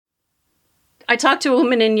I talked to a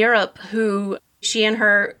woman in Europe who she and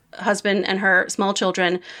her husband and her small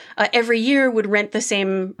children every year would rent the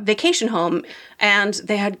same vacation home, and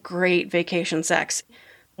they had great vacation sex.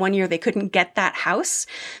 One year they couldn't get that house,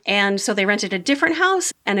 and so they rented a different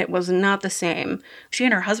house, and it was not the same. She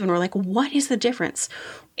and her husband were like, what is the difference?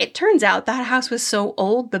 It turns out that house was so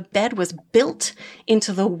old, the bed was built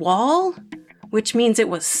into the wall, which means it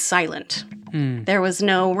was silent. There was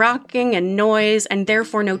no rocking and noise, and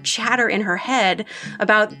therefore no chatter in her head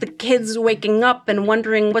about the kids waking up and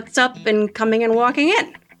wondering what's up and coming and walking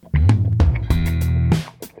in.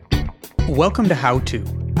 Welcome to How To.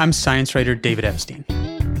 I'm science writer David Epstein.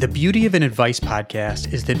 The beauty of an advice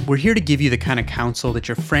podcast is that we're here to give you the kind of counsel that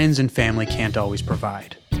your friends and family can't always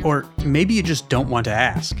provide. Or maybe you just don't want to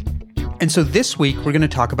ask. And so this week, we're going to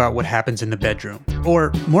talk about what happens in the bedroom,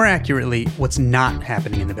 or more accurately, what's not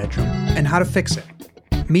happening in the bedroom, and how to fix it.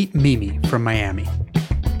 Meet Mimi from Miami.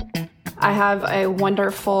 I have a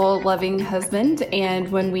wonderful, loving husband,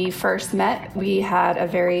 and when we first met, we had a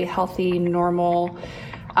very healthy, normal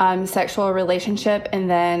sexual relationship, and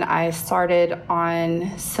then I started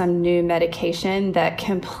on some new medication that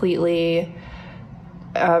completely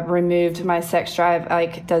removed my sex drive.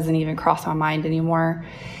 Like, doesn't even cross my mind anymore.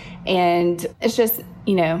 And it's just,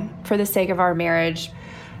 for the sake of our marriage,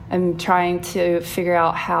 I'm trying to figure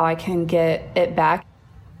out how I can get it back.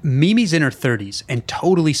 Mimi's in her 30s and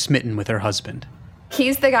totally smitten with her husband.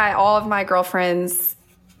 He's the guy all of my girlfriends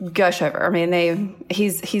gush over. I mean,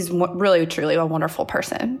 he's really, truly a wonderful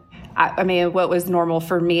person. I mean, what was normal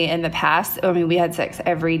for me in the past, we had sex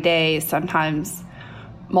every day, sometimes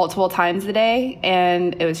multiple times a day,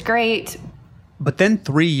 and it was great. But then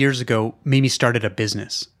 3 years ago, Mimi started a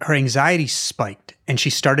business. Her anxiety spiked, and she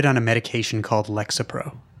started on a medication called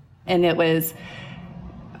Lexapro. And it was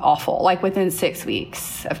awful, like within 6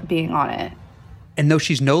 weeks of being on it. And though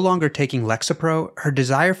she's no longer taking Lexapro, her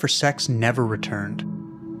desire for sex never returned.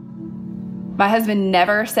 My husband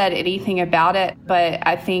never said anything about it, but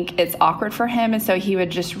I think it's awkward for him, and so he would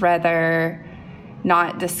just rather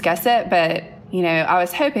not discuss it. But I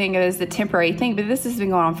was hoping it was a temporary thing, but this has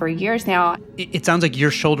been going on for years now. It sounds like you're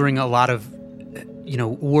shouldering a lot of,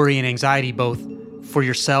 worry and anxiety, both for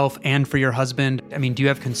yourself and for your husband. I mean, do you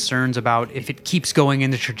have concerns about if it keeps going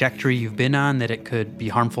in the trajectory you've been on, that it could be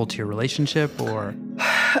harmful to your relationship, or?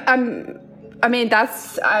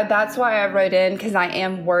 That's why I wrote in, because I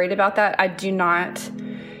am worried about that. I do not,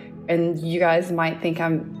 and you guys might think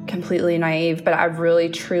I'm completely naive, but I really,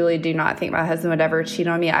 truly do not think my husband would ever cheat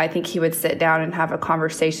on me. I think he would sit down and have a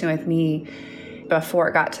conversation with me before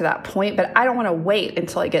it got to that point, but I don't want to wait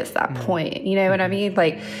until it gets to that point. You know what I mean?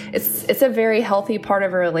 Like, it's a very healthy part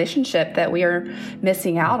of a relationship that we are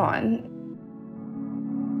missing out on.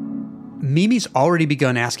 Mimi's already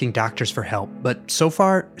begun asking doctors for help, but so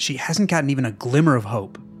far, she hasn't gotten even a glimmer of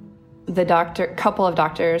hope. The couple of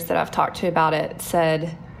doctors that I've talked to about it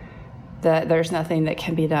said that there's nothing that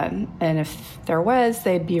can be done. And if there was,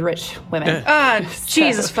 they'd be rich women.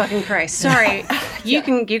 Jesus fucking Christ. Sorry. You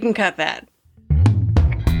can cut that.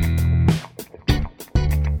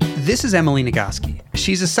 This is Emily Nagoski.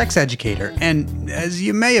 She's a sex educator, and as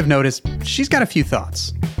you may have noticed, she's got a few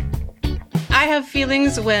thoughts. I have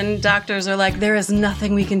feelings when doctors are like, there is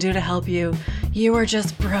nothing we can do to help you. You are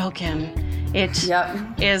just broken. It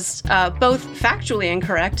is both factually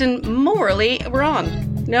incorrect and morally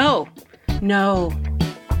wrong. No.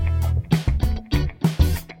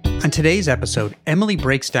 On today's episode, Emily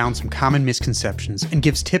breaks down some common misconceptions and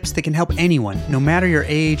gives tips that can help anyone, no matter your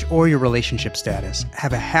age or your relationship status,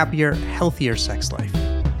 have a happier, healthier sex life.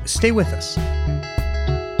 Stay with us.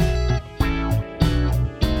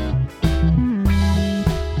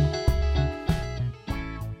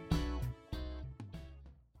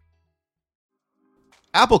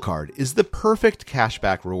 Apple Card is the perfect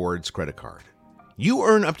cashback rewards credit card. You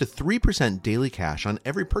earn up to 3% daily cash on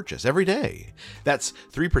every purchase every day. That's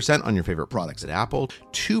 3% on your favorite products at Apple,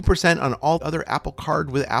 2% on all other Apple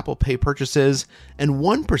Card with Apple Pay purchases, and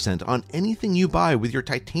 1% on anything you buy with your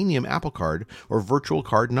titanium Apple Card or virtual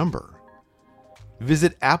card number.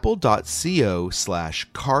 Visit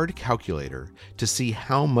apple.co/card calculator to see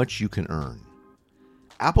how much you can earn.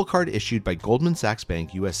 Apple Card issued by Goldman Sachs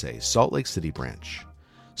Bank USA, Salt Lake City branch.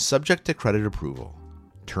 Subject to credit approval.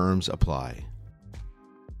 Terms apply.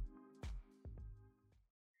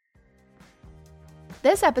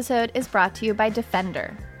 This episode is brought to you by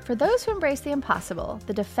Defender. For those who embrace the impossible,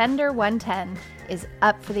 the Defender 110 is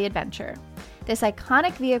up for the adventure. This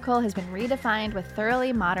iconic vehicle has been redefined with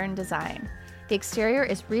thoroughly modern design. The exterior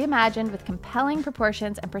is reimagined with compelling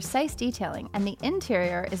proportions and precise detailing, and the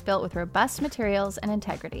interior is built with robust materials and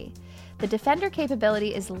integrity. The Defender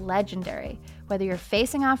capability is legendary, whether you're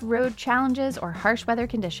facing off road challenges or harsh weather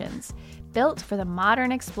conditions. Built for the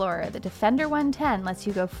modern explorer, the Defender 110 lets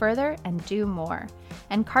you go further and do more.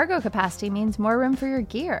 And cargo capacity means more room for your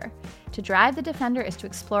gear. To drive the Defender is to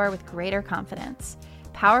explore with greater confidence.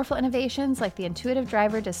 Powerful innovations like the intuitive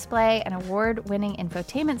driver display and award-winning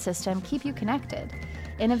infotainment system keep you connected.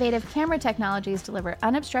 Innovative camera technologies deliver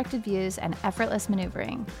unobstructed views and effortless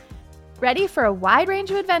maneuvering. Ready for a wide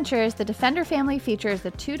range of adventures, the Defender family features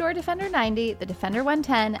the two-door Defender 90, the Defender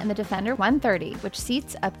 110, and the Defender 130, which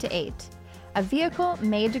seats up to 8. A vehicle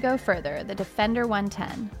made to go further, the Defender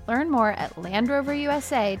 110. Learn more at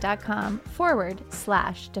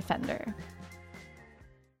LandRoverUSA.com/Defender.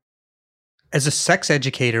 As a sex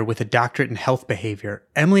educator with a doctorate in health behavior,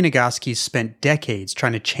 Emily Nagoski spent decades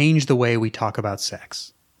trying to change the way we talk about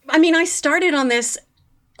sex. I mean, I started on this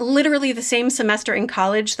literally the same semester in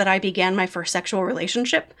college that I began my first sexual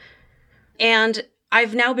relationship. And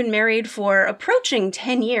I've now been married for approaching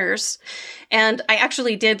 10 years. And I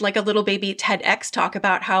actually did like a little baby TEDx talk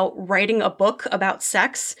about how writing a book about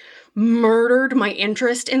sex murdered my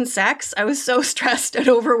interest in sex. I was so stressed and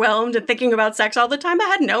overwhelmed and thinking about sex all the time. I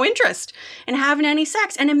had no interest in having any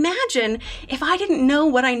sex. And imagine if I didn't know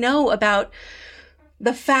what I know about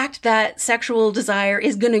the fact that sexual desire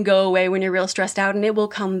is going to go away when you're real stressed out and it will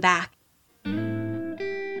come back.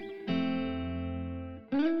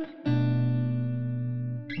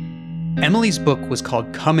 Emily's book was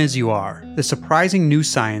called Come As You Are, the surprising new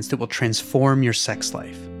science that will transform your sex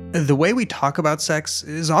life. The way we talk about sex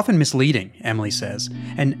is often misleading, Emily says,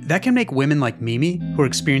 and that can make women like Mimi, who are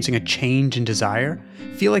experiencing a change in desire,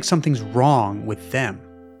 feel like something's wrong with them.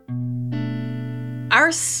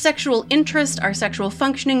 Our sexual interest, our sexual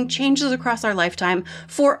functioning changes across our lifetime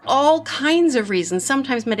for all kinds of reasons,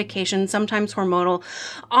 sometimes medication, sometimes hormonal,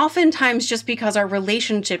 oftentimes just because our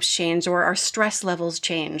relationships change or our stress levels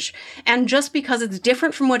change. And just because it's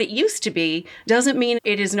different from what it used to be doesn't mean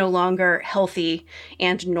it is no longer healthy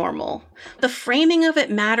and normal. The framing of it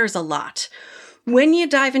matters a lot. When you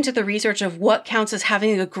dive into the research of what counts as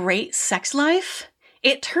having a great sex life,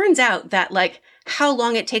 it turns out that how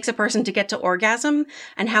long it takes a person to get to orgasm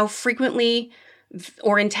and how frequently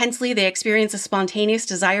or intensely they experience a spontaneous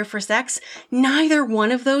desire for sex, neither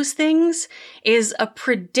one of those things is a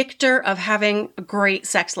predictor of having a great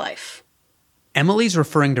sex life. Emily's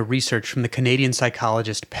referring to research from the Canadian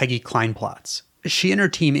psychologist Peggy Kleinplatz. She and her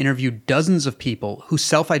team interviewed dozens of people who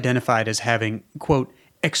self-identified as having, quote,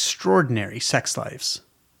 extraordinary sex lives.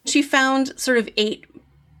 She found sort of 8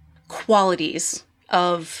 qualities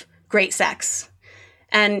of great sex.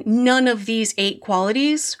 And none of these 8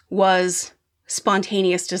 qualities was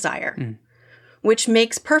spontaneous desire, which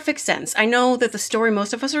makes perfect sense. I know that the story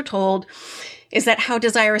most of us are told is that how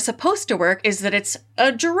desire is supposed to work is that it's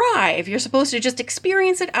a drive. You're supposed to just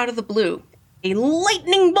experience it out of the blue. A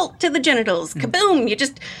lightning bolt to the genitals. Kaboom! You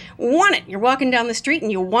just want it. You're walking down the street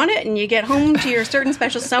and you want it, and you get home to your certain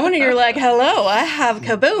special someone and you're like, hello, I have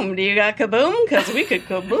kaboom. Do you got kaboom? Because we could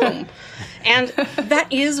kaboom. And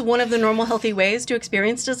that is one of the normal, healthy ways to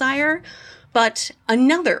experience desire. But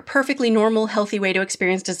another perfectly normal, healthy way to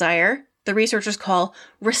experience desire, the researchers call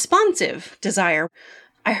responsive desire.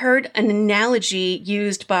 I heard an analogy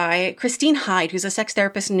used by Christine Hyde, who's a sex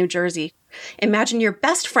therapist in New Jersey. Imagine your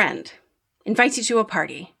best friend invites you to a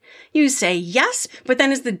party. You say yes, but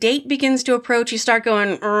then as the date begins to approach, you start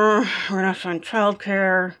going, we're not find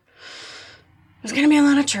childcare. There's going to be a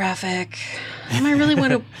lot of traffic. Am I really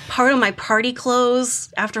want to part of my party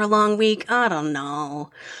clothes after a long week? I don't know.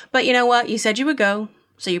 But you know what? You said you would go,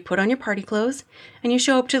 so you put on your party clothes, and you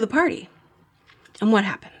show up to the party. And what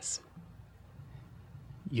happens?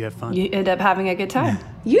 You have fun. You end up having a good time.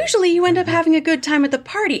 Usually you end up having a good time at the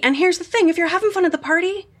party. And here's the thing. If you're having fun at the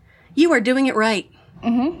party, you are doing it right.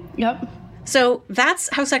 Mm-hmm. Yep. So that's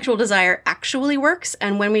how sexual desire actually works.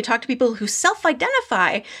 And when we talk to people who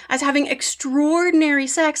self-identify as having extraordinary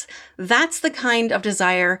sex, that's the kind of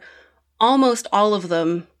desire almost all of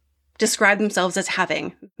them describe themselves as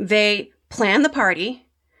having. They plan the party,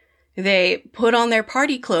 they put on their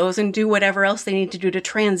party clothes and do whatever else they need to do to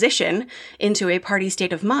transition into a party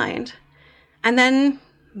state of mind. And then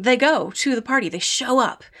they go to the party, they show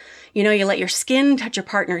up. You know, you let your skin touch your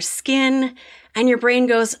partner's skin, and your brain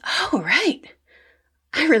goes, oh, right,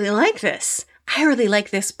 I really like this. I really like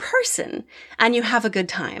this person. And you have a good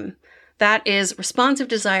time. That is responsive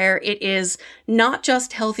desire. It is not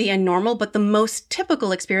just healthy and normal, but the most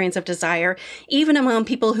typical experience of desire, even among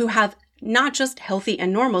people who have not just healthy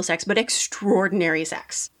and normal sex, but extraordinary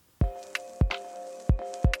sex.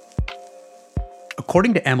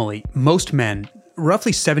 According to Emily, most men,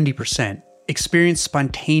 roughly 70%, experience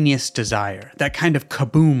spontaneous desire, that kind of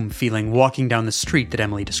kaboom feeling walking down the street that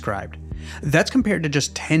Emily described. That's compared to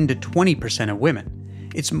just 10 to 20% of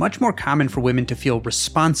women. It's much more common for women to feel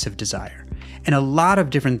responsive desire, and a lot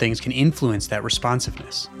of different things can influence that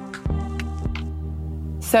responsiveness.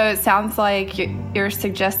 So it sounds like you're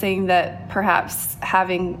suggesting that perhaps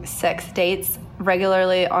having sex dates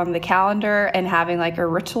regularly on the calendar and having like a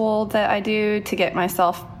ritual that I do to get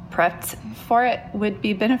myself prepped for it would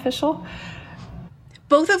be beneficial?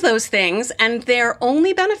 Both of those things, and they're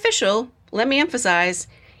only beneficial, let me emphasize,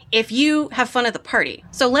 if you have fun at the party.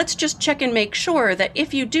 So let's just check and make sure that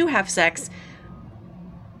if you do have sex,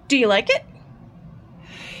 do you like it?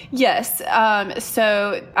 Yes.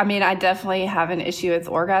 So, I mean, I definitely have an issue with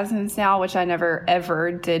orgasms now, which I never,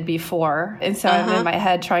 ever did before. And so I'm in my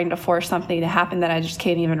head trying to force something to happen that I just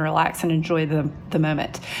can't even relax and enjoy the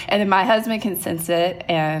moment. And then my husband can sense it,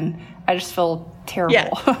 and I just feel terrible.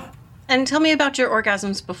 Yeah. And tell me about your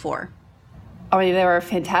orgasms before. I mean, they were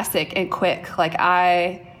fantastic and quick. Like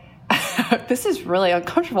this is really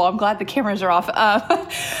uncomfortable. I'm glad the cameras are off.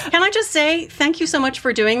 Can I just say thank you so much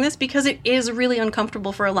for doing this, because it is really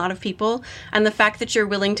uncomfortable for a lot of people. And the fact that you're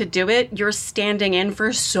willing to do it, you're standing in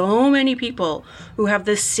for so many people who have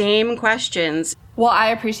the same questions. Well, I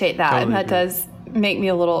appreciate that. Totally and that does make me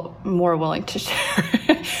a little more willing to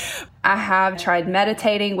share. I have tried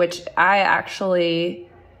meditating, which I actually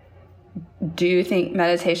do think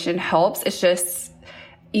meditation helps. It's just,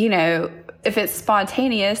 if it's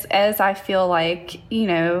spontaneous, as I feel like,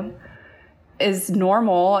 is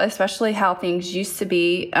normal, especially how things used to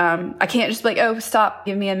be. I can't just be like, oh, stop,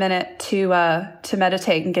 give me a minute to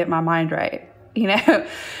meditate and get my mind right,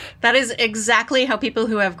 That is exactly how people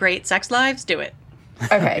who have great sex lives do it.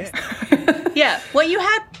 Okay. Yeah, what you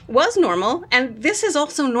had was normal, and this is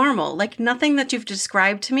also normal. Like, nothing that you've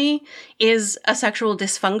described to me is a sexual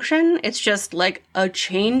dysfunction. It's just like a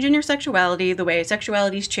change in your sexuality, the way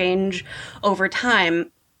sexualities change over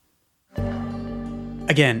time.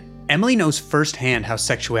 Again, Emily knows firsthand how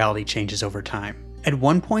sexuality changes over time. At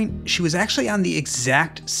one point, she was actually on the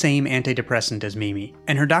exact same antidepressant as Mimi,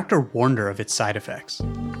 and her doctor warned her of its side effects.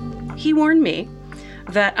 He warned me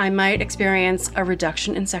that I might experience a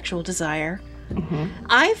reduction in sexual desire.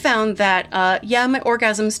 I found that, my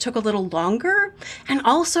orgasms took a little longer, and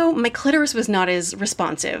also my clitoris was not as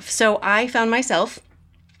responsive. So I found myself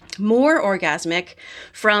more orgasmic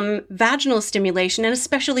from vaginal stimulation, and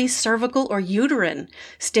especially cervical or uterine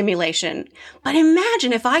stimulation. But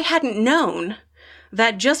imagine if I hadn't known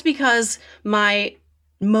that just because my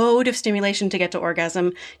mode of stimulation to get to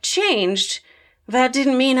orgasm changed, that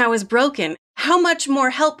didn't mean I was broken. How much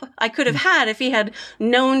more help I could have had if he had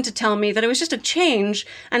known to tell me that it was just a change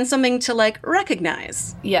and something to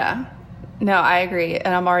recognize. Yeah. No, I agree.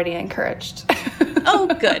 And I'm already encouraged. Oh,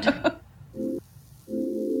 good.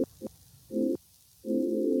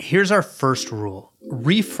 Here's our first rule.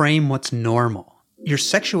 Reframe what's normal. Your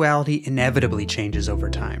sexuality inevitably changes over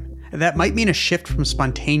time. That might mean a shift from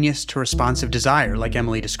spontaneous to responsive desire, like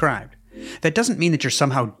Emily described. That doesn't mean that you're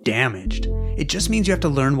somehow damaged. It just means you have to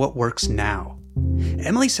learn what works now.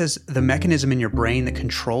 Emily says the mechanism in your brain that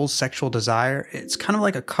controls sexual desire, it's kind of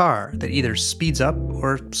like a car that either speeds up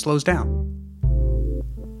or slows down.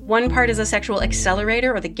 One part is a sexual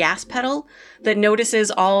accelerator, or the gas pedal, that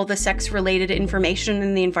notices all the sex-related information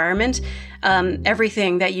in the environment.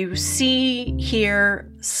 Everything that you see,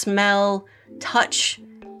 hear, smell, touch,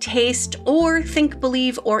 taste, or think,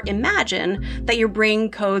 believe, or imagine that your brain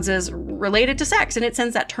codes as related to sex, and it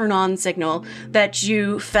sends that turn-on signal that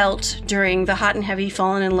you felt during the hot and heavy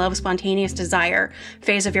fallen in love spontaneous desire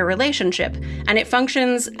phase of your relationship, and it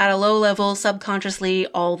functions at a low level subconsciously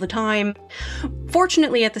all the time.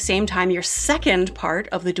 Fortunately, at the same time, your second part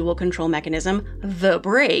of the dual control mechanism, the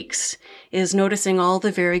brakes, is noticing all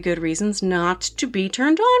the very good reasons not to be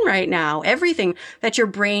turned on right now. Everything that your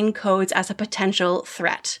brain codes as a potential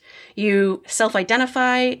threat. You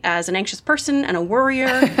self-identify as an anxious person and a worrier.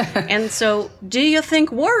 And so, do you think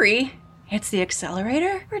worry hits the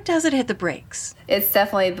accelerator, or does it hit the brakes? It's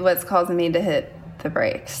definitely what's causing me to hit the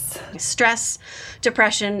brakes. Stress,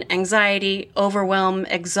 depression, anxiety, overwhelm,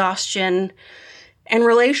 exhaustion, and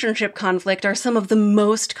relationship conflict are some of the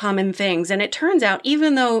most common things. And it turns out,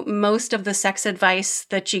 even though most of the sex advice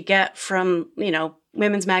that you get from,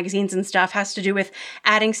 women's magazines and stuff has to do with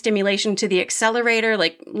adding stimulation to the accelerator,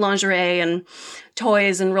 like lingerie and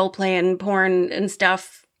toys and role play and porn and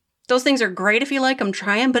stuff, Those things are great if you like them,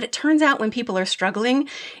 try them, but it turns out when people are struggling,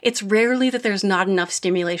 it's rarely that there's not enough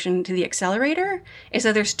stimulation to the accelerator, it's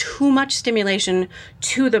that there's too much stimulation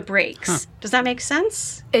to the brakes. Does that make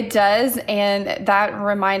sense? It does, and that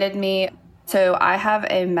reminded me, so I have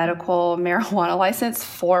a medical marijuana license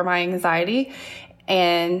for my anxiety,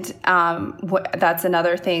 and that's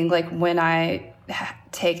another thing. Like when I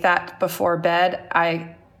take that before bed,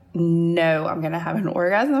 I know I'm going to have an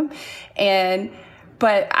orgasm,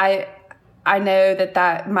 but I know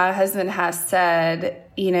that my husband has said,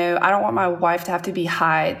 I don't want my wife to have to be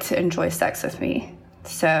high to enjoy sex with me.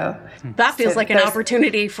 So that feels like an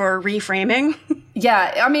opportunity for reframing.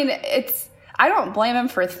 Yeah, I mean, I don't blame him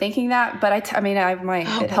for thinking that, but it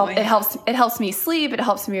helps me sleep. It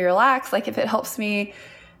helps me relax. Like if it helps me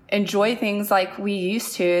enjoy things like we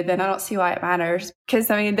used to, then I don't see why it matters. Because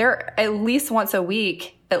they're at least once a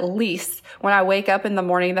week. At least when I wake up in the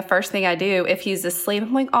morning, the first thing I do, if he's asleep,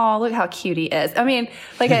 I'm like, oh, look how cute he is.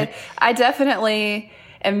 I definitely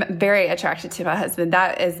am very attracted to my husband.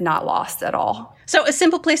 That is not lost at all. So a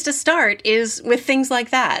simple place to start is with things like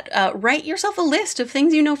that. Write yourself a list of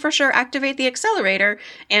things you know for sure activate the accelerator,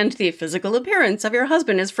 and the physical appearance of your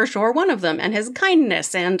husband is for sure one of them, and his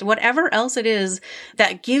kindness, and whatever else it is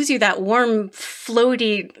that gives you that warm,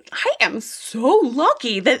 floaty, I am so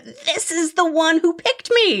lucky that this is the one who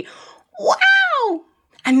picked me. Wow!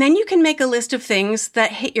 And then you can make a list of things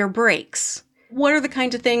that hit your brakes. What are the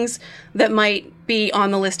kinds of things that might be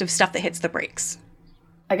on the list of stuff that hits the brakes?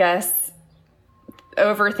 I guess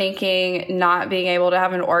overthinking, not being able to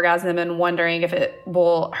have an orgasm, and wondering if it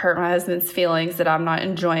will hurt my husband's feelings that I'm not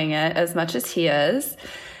enjoying it as much as he is.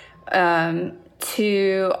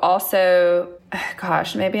 To also,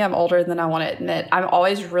 gosh, maybe I'm older than I want to admit. I'm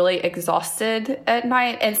always really exhausted at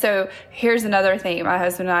night. And so here's another thing. My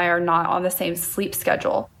husband and I are not on the same sleep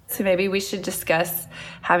schedule. So maybe we should discuss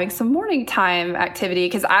having some morning time activity,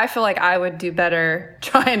 because I feel like I would do better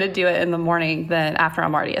trying to do it in the morning than after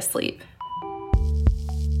I'm already asleep.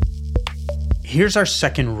 Here's our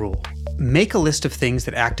second rule. Make a list of things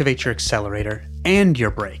that activate your accelerator and your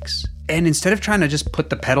brakes. And instead of trying to just put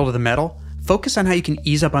the pedal to the metal, focus on how you can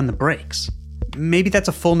ease up on the brakes. Maybe that's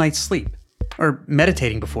a full night's sleep, or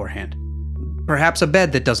meditating beforehand. Perhaps a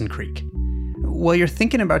bed that doesn't creak. While you're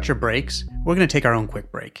thinking about your brakes, we're going to take our own quick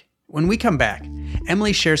break. When we come back,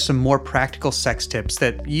 Emily shares some more practical sex tips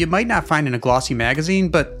that you might not find in a glossy magazine,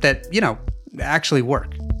 but that, actually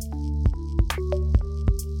work.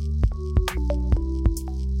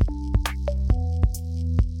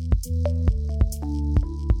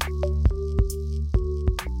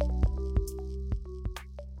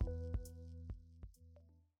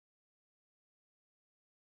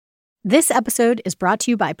 This episode is brought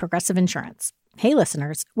to you by Progressive Insurance. Hey,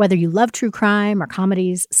 listeners, whether you love true crime or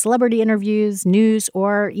comedies, celebrity interviews, news,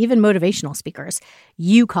 or even motivational speakers,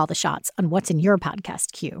 you call the shots on what's in your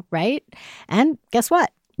podcast queue, right? And guess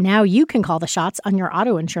what? Now you can call the shots on your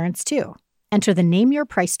auto insurance, too. Enter the Name Your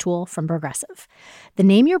Price tool from Progressive. The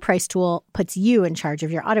Name Your Price tool puts you in charge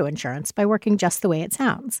of your auto insurance by working just the way it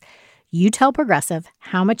sounds. You tell Progressive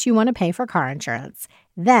how much you want to pay for car insurance.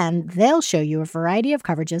 Then they'll show you a variety of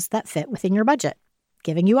coverages that fit within your budget,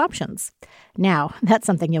 giving you options. Now, that's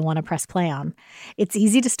something you'll want to press play on. It's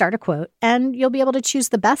easy to start a quote, and you'll be able to choose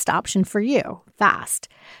the best option for you fast.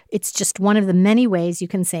 It's just one of the many ways you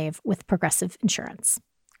can save with Progressive Insurance.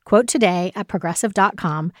 Quote today at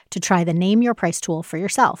Progressive.com to try the Name Your Price tool for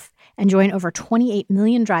yourself and join over 28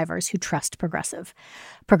 million drivers who trust Progressive.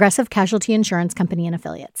 Progressive Casualty Insurance Company and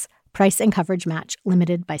Affiliates. Price and coverage match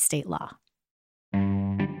limited by state law.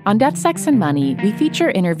 On Death, Sex, and Money, we feature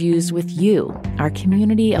interviews with you, our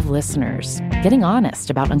community of listeners, getting honest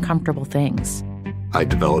about uncomfortable things. I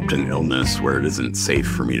developed an illness where it isn't safe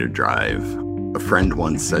for me to drive. A friend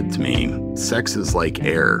once said to me, sex is like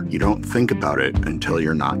air. You don't think about it until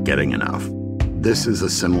you're not getting enough. This is a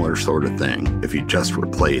similar sort of thing if you just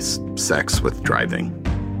replace sex with driving.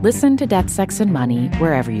 Listen to Death, Sex, and Money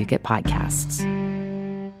wherever you get podcasts.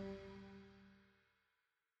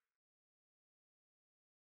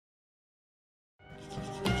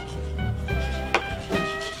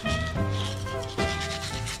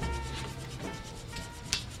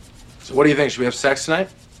 So what do you think? Should we have sex tonight?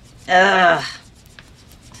 Ugh.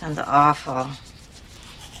 Sounds awful.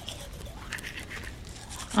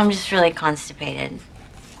 I'm just really constipated.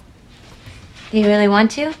 Do you really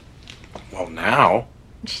want to? Well, now.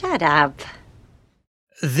 Shut up.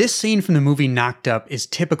 This scene from the movie Knocked Up is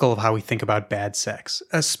typical of how we think about bad sex,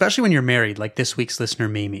 especially when you're married, like this week's listener,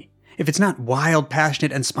 Mimi. If it's not wild,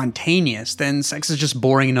 passionate, and spontaneous, then sex is just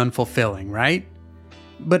boring and unfulfilling, right?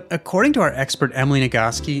 But according to our expert Emily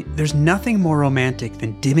Nagoski, there's nothing more romantic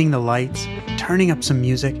than dimming the lights, turning up some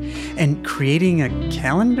music, and creating a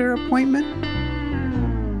calendar appointment.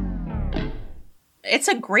 It's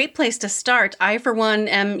a great place to start. I, for one,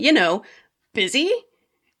 am, busy.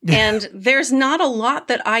 And there's not a lot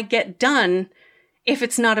that I get done if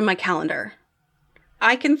it's not in my calendar.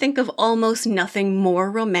 I can think of almost nothing more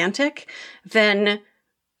romantic than,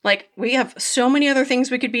 we have so many other things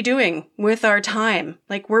we could be doing with our time.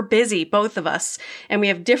 We're busy, both of us, and we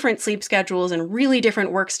have different sleep schedules and really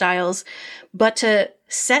different work styles. But to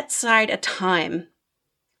set aside a time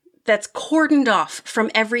that's cordoned off from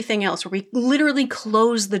everything else, where we literally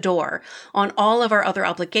close the door on all of our other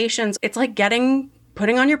obligations, it's like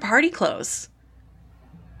putting on your party clothes.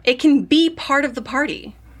 It can be part of the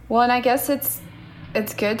party. Well, and I guess it's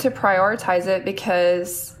good to prioritize it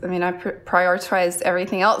because, I prioritize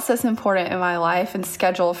everything else that's important in my life and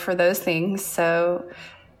schedule for those things. So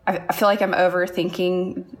I feel like I'm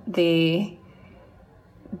overthinking the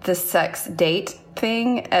sex date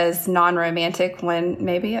thing as non-romantic when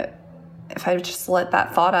maybe if I just let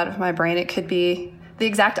that thought out of my brain, it could be the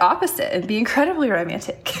exact opposite and be incredibly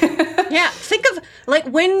romantic. Yeah, think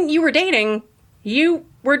of when you were dating, you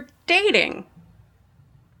were dating.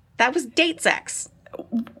 That was date sex.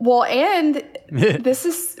 Well, and this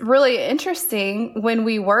is really interesting. When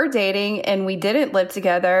we were dating and we didn't live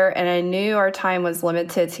together and I knew our time was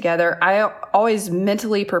limited together, I always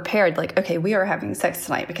mentally prepared, okay, we are having sex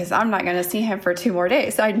tonight because I'm not going to see him for 2 more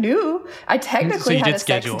days. So I knew I technically had a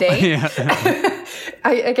schedule. Sex date. Yeah.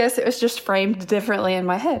 I guess it was just framed differently in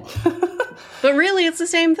my head. But really, it's the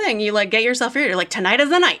same thing. You get yourself here. You're tonight is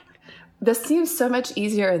the night. This seems so much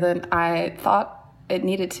easier than I thought it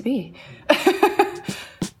needed to be.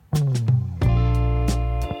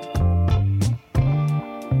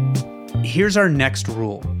 Here's our next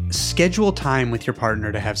rule. Schedule time with your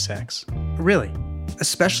partner to have sex. Really.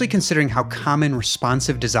 Especially considering how common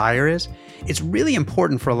responsive desire is, it's really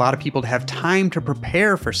important for a lot of people to have time to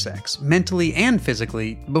prepare for sex, mentally and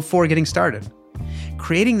physically, before getting started.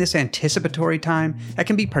 Creating this anticipatory time, that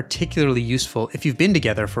can be particularly useful if you've been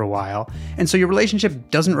together for a while, and so your relationship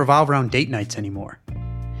doesn't revolve around date nights anymore.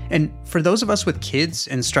 And for those of us with kids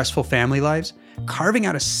and stressful family lives, carving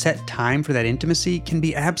out a set time for that intimacy can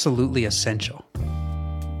be absolutely essential.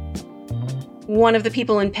 One of the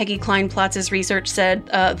people in Peggy Klein-Platz's research said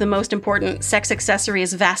the most important sex accessory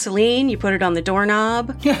is Vaseline. You put it on the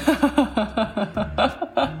doorknob.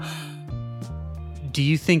 Do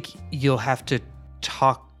you think you'll have to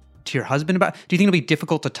talk to your husband about? Do you think it'll be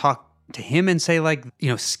difficult to talk to him and say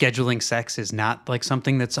scheduling sex is not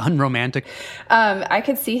something that's unromantic? I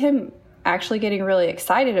could see him actually getting really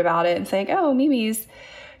excited about it and saying, oh,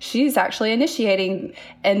 she's actually initiating.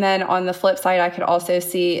 And then on the flip side, I could also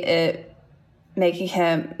see it making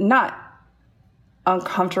him not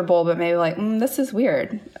uncomfortable, but maybe this is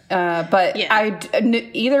weird. But yeah.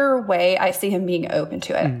 Either way, I see him being open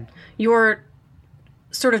to it. Your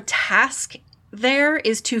sort of task there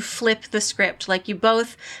is to flip the script. You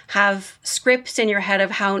both have scripts in your head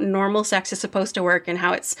of how normal sex is supposed to work and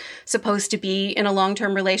how it's supposed to be in a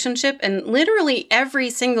long-term relationship. And literally every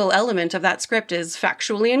single element of that script is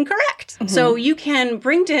factually incorrect. Mm-hmm. So you can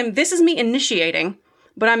bring to him, this is me initiating,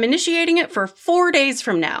 but I'm initiating it for 4 days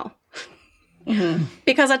from now. Mm-hmm.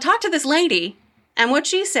 Because I talked to this lady, and what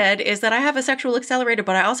she said is that I have a sexual accelerator,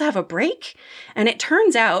 but I also have a break. And it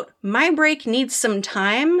turns out my break needs some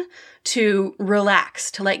time to relax,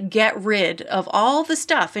 to get rid of all the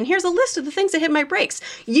stuff. And here's a list of the things that hit my brakes.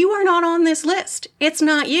 You are not on this list. It's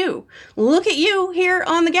not you. Look at you here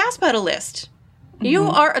on the gas pedal list. Mm-hmm. You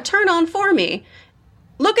are a turn on for me.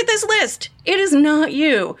 Look at this list. It is not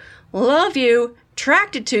you. Love you,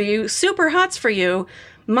 attracted to you, super hots for you.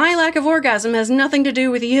 My lack of orgasm has nothing to do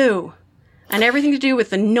with you and everything to do with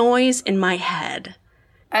the noise in my head.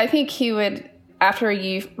 I think he would, after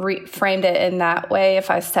you framed it in that way,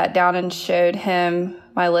 if I sat down and showed him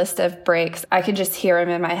my list of breaks, I could just hear him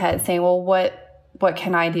in my head saying, well, what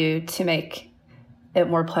can I do to make it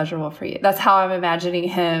more pleasurable for you? That's how I'm imagining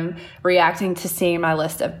him reacting to seeing my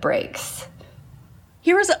list of breaks.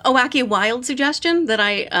 Here's a wacky, wild suggestion that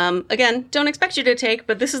I, again, don't expect you to take,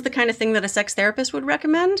 but this is the kind of thing that a sex therapist would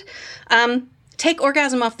recommend. Take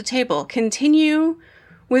orgasm off the table. Continue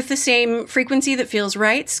with the same frequency that feels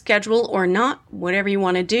right, schedule or not, whatever you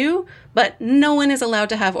want to do, but no one is allowed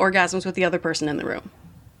to have orgasms with the other person in the room.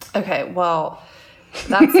 Okay, well,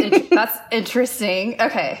 that's interesting.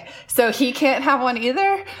 Okay, so he can't have one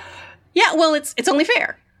either? Yeah, well, it's only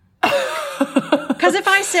fair. Because if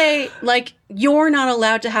I say, you're not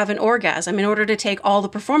allowed to have an orgasm in order to take all the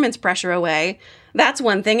performance pressure away, That's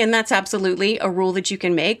one thing, and that's absolutely a rule that you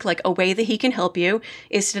can make. Like, a way that he can help you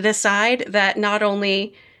is to decide that not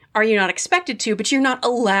only are you not expected to, but you're not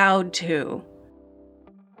allowed to.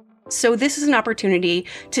 So this is an opportunity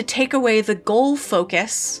to take away the goal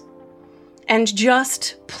focus and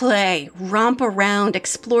just play, romp around,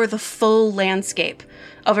 explore the full landscape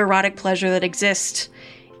of erotic pleasure that exists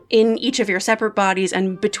in each of your separate bodies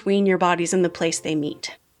and between your bodies and the place they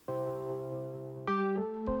meet.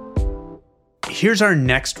 Here's our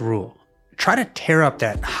next rule. Try to tear up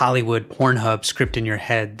that Hollywood Pornhub script in your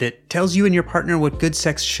head that tells you and your partner what good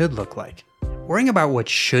sex should look like. Worrying about what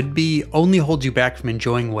should be only holds you back from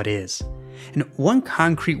enjoying what is. And one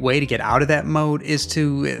concrete way to get out of that mode is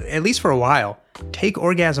to, at least for a while, take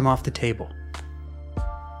orgasm off the table.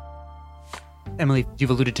 Emily, you've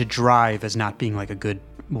alluded to drive as not being like a good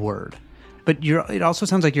word. But it also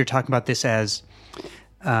sounds like you're talking about this as,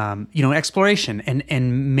 exploration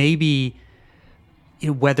and maybe,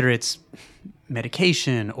 whether it's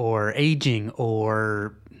medication or aging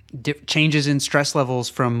or changes in stress levels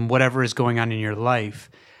from whatever is going on in your life.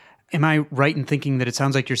 Am I right in thinking that it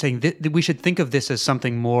sounds like you're saying that we should think of this as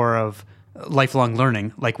something more of lifelong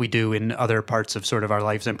learning, like we do in other parts of sort of our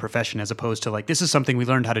lives and profession, as opposed to like, this is something we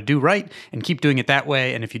learned how to do right and keep doing it that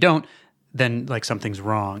way. And if you don't, then like something's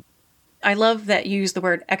wrong. I love that you use the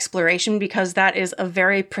word exploration because that is a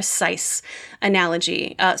very precise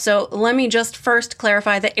analogy. So let me just first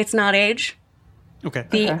clarify that it's not age. Okay.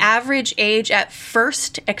 The average age at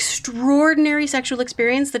first extraordinary sexual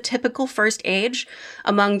experience, the typical first age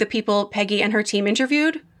among the people Peggy and her team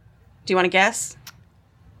interviewed. Do you want to guess?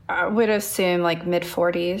 I would assume like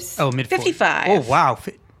mid-40s. Oh, mid-40s. 55. Oh, wow.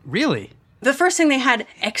 Really? The first thing, they had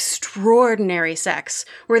extraordinary sex,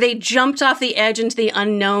 where they jumped off the edge into the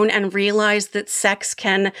unknown and realized that sex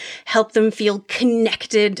can help them feel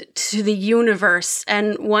connected to the universe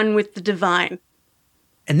and one with the divine.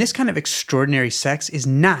 And this kind of extraordinary sex is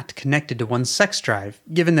not connected to one's sex drive,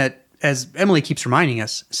 given that, as Emily keeps reminding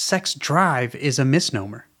us, sex drive is a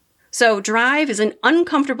misnomer. So drive is an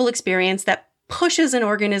uncomfortable experience that pushes an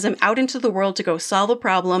organism out into the world to go solve a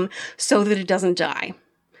problem so that it doesn't die.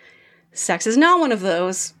 Sex is not one of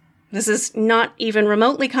those. This is not even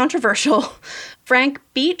remotely controversial. Frank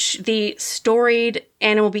Beach, the storied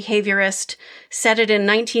animal behaviorist, said it in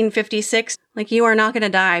 1956, like, you are not going to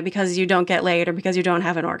die because you don't get laid or because you don't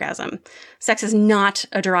have an orgasm. Sex is not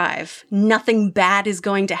a drive. Nothing bad is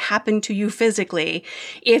going to happen to you physically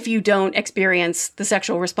if you don't experience the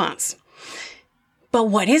sexual response. But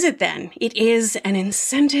what is it then? It is an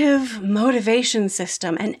incentive motivation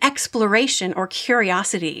system, an exploration or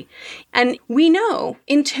curiosity. And we know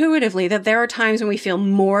intuitively that there are times when we feel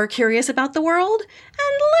more curious about the world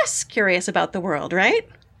and less curious about the world, right?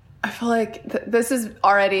 I feel like this has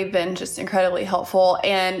already been just incredibly helpful.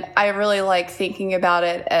 And I really like thinking about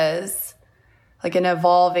it as like an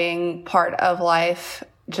evolving part of life.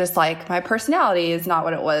 Just like my personality is not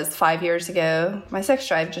what it was 5 years ago. My sex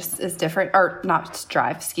drive just is different, or not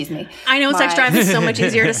drive, excuse me. I know sex drive is so much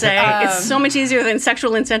easier to say. It's so much easier than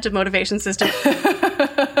sexual incentive motivation system.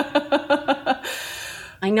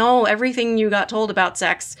 I know everything you got told about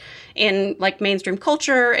sex in like mainstream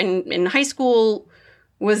culture and in high school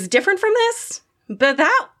was different from this. But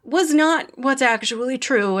that was not what's actually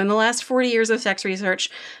true. And the last 40 years of sex research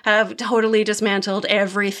have totally dismantled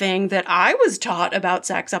everything that I was taught about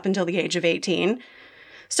sex up until the age of 18.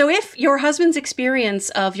 So if your husband's experience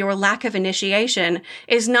of your lack of initiation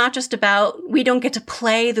is not just about, we don't get to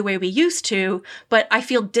play the way we used to, but I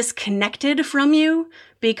feel disconnected from you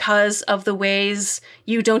because of the ways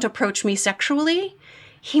you don't approach me sexually,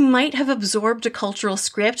 he might have absorbed a cultural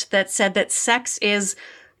script that said that sex is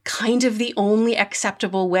kind of the only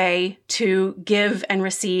acceptable way to give and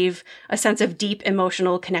receive a sense of deep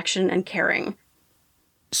emotional connection and caring.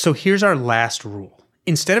 So here's our last rule.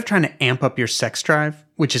 Instead of trying to amp up your sex drive,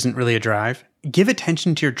 which isn't really a drive, give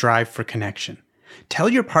attention to your drive for connection. Tell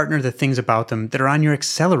your partner the things about them that are on your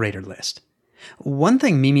accelerator list. One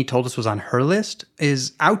thing Mimi told us was on her list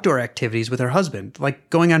is outdoor activities with her husband, like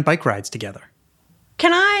going on bike rides together.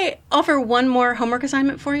 Can I offer one more homework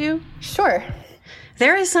assignment for you? Sure.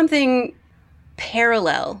 There is something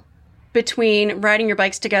parallel between riding your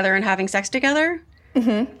bikes together and having sex together.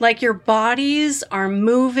 Mm-hmm. Like your bodies are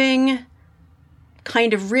moving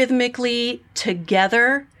kind of rhythmically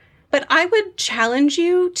together. But I would challenge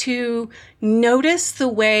you to notice the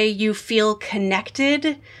way you feel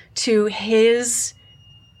connected to his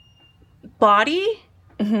body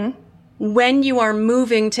when you are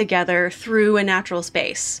moving together through a natural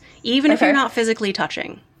space, even if you're not physically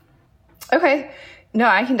touching. Okay. No,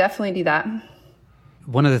 I can definitely do that.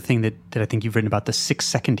 One other thing that I think you've written about, the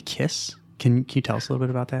 6-second kiss. Can you tell us a little bit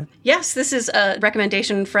about that? Yes, this is a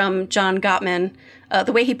recommendation from John Gottman.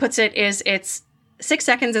 The way he puts it is it's 6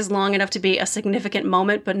 seconds is long enough to be a significant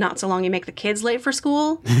moment, but not so long you make the kids late for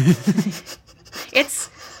school. It's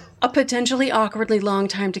a potentially awkwardly long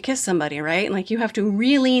time to kiss somebody, right? Like, you have to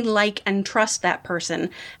really like and trust that person.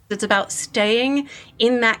 It's about staying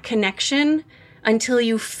in that connection until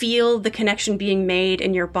you feel the connection being made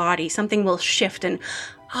in your body. Something will shift and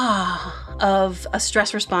of a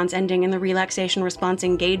stress response ending and the relaxation response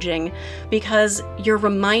engaging, because you're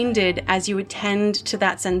reminded as you attend to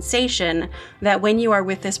that sensation that when you are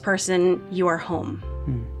with this person, you are home.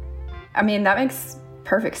 I mean, that makes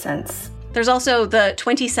perfect sense. There's also the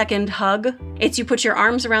 20-second hug. It's you put your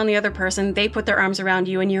arms around the other person, they put their arms around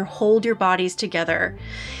you, and you hold your bodies together.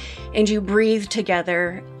 And you breathe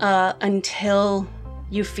together until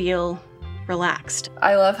you feel relaxed.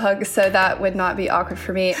 I love hugs, so that would not be awkward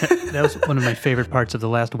for me. That was one of my favorite parts of the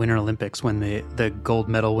last Winter Olympics, when the gold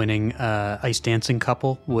medal winning ice dancing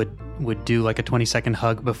couple would do like a 20-second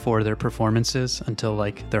hug before their performances until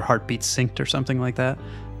like their heartbeats synced or something like that.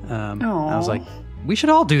 I was like, we should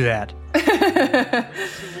all do that.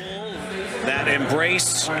 That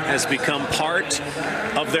embrace has become part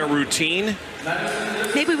of their routine.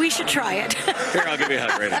 Maybe we should try it. Here, I'll give you a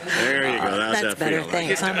hug right now. There you go. That's better,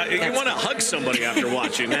 thanks. You want to hug somebody after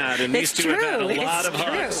watching that, and these two have had a lot of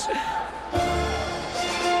hugs.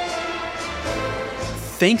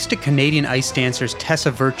 Thanks to Canadian ice dancers Tessa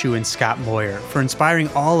Virtue and Scott Moyer for inspiring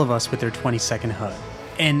all of us with their 20-second hug.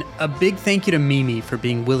 And a big thank you to Mimi for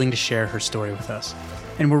being willing to share her story with us.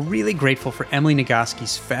 And we're really grateful for Emily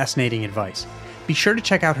Nagoski's fascinating advice. Be sure to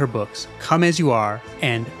check out her books, Come As You Are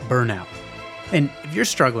and Burnout. And if you're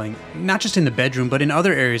struggling, not just in the bedroom, but in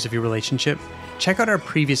other areas of your relationship, check out our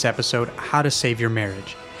previous episode, How to Save Your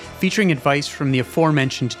Marriage, featuring advice from the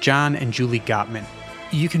aforementioned John and Julie Gottman.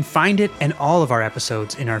 You can find it and all of our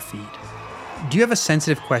episodes in our feed. Do you have a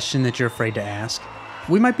sensitive question that you're afraid to ask?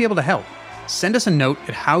 We might be able to help. Send us a note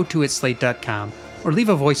at howto@slate.com or leave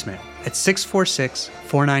a voicemail at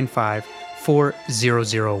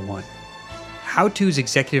 646-495-4001. How To's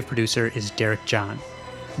executive producer is Derek John.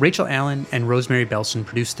 Rachel Allen and Rosemary Belson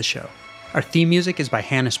produced the show. Our theme music is by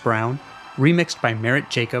Hannes Brown, remixed by Merritt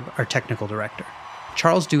Jacob, our technical director.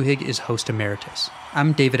 Charles Duhigg is host emeritus.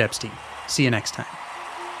 I'm David Epstein. See you next time.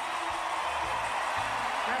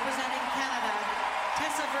 Representing Canada,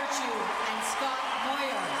 Tessa Virtue and Scott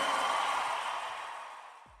Moyer.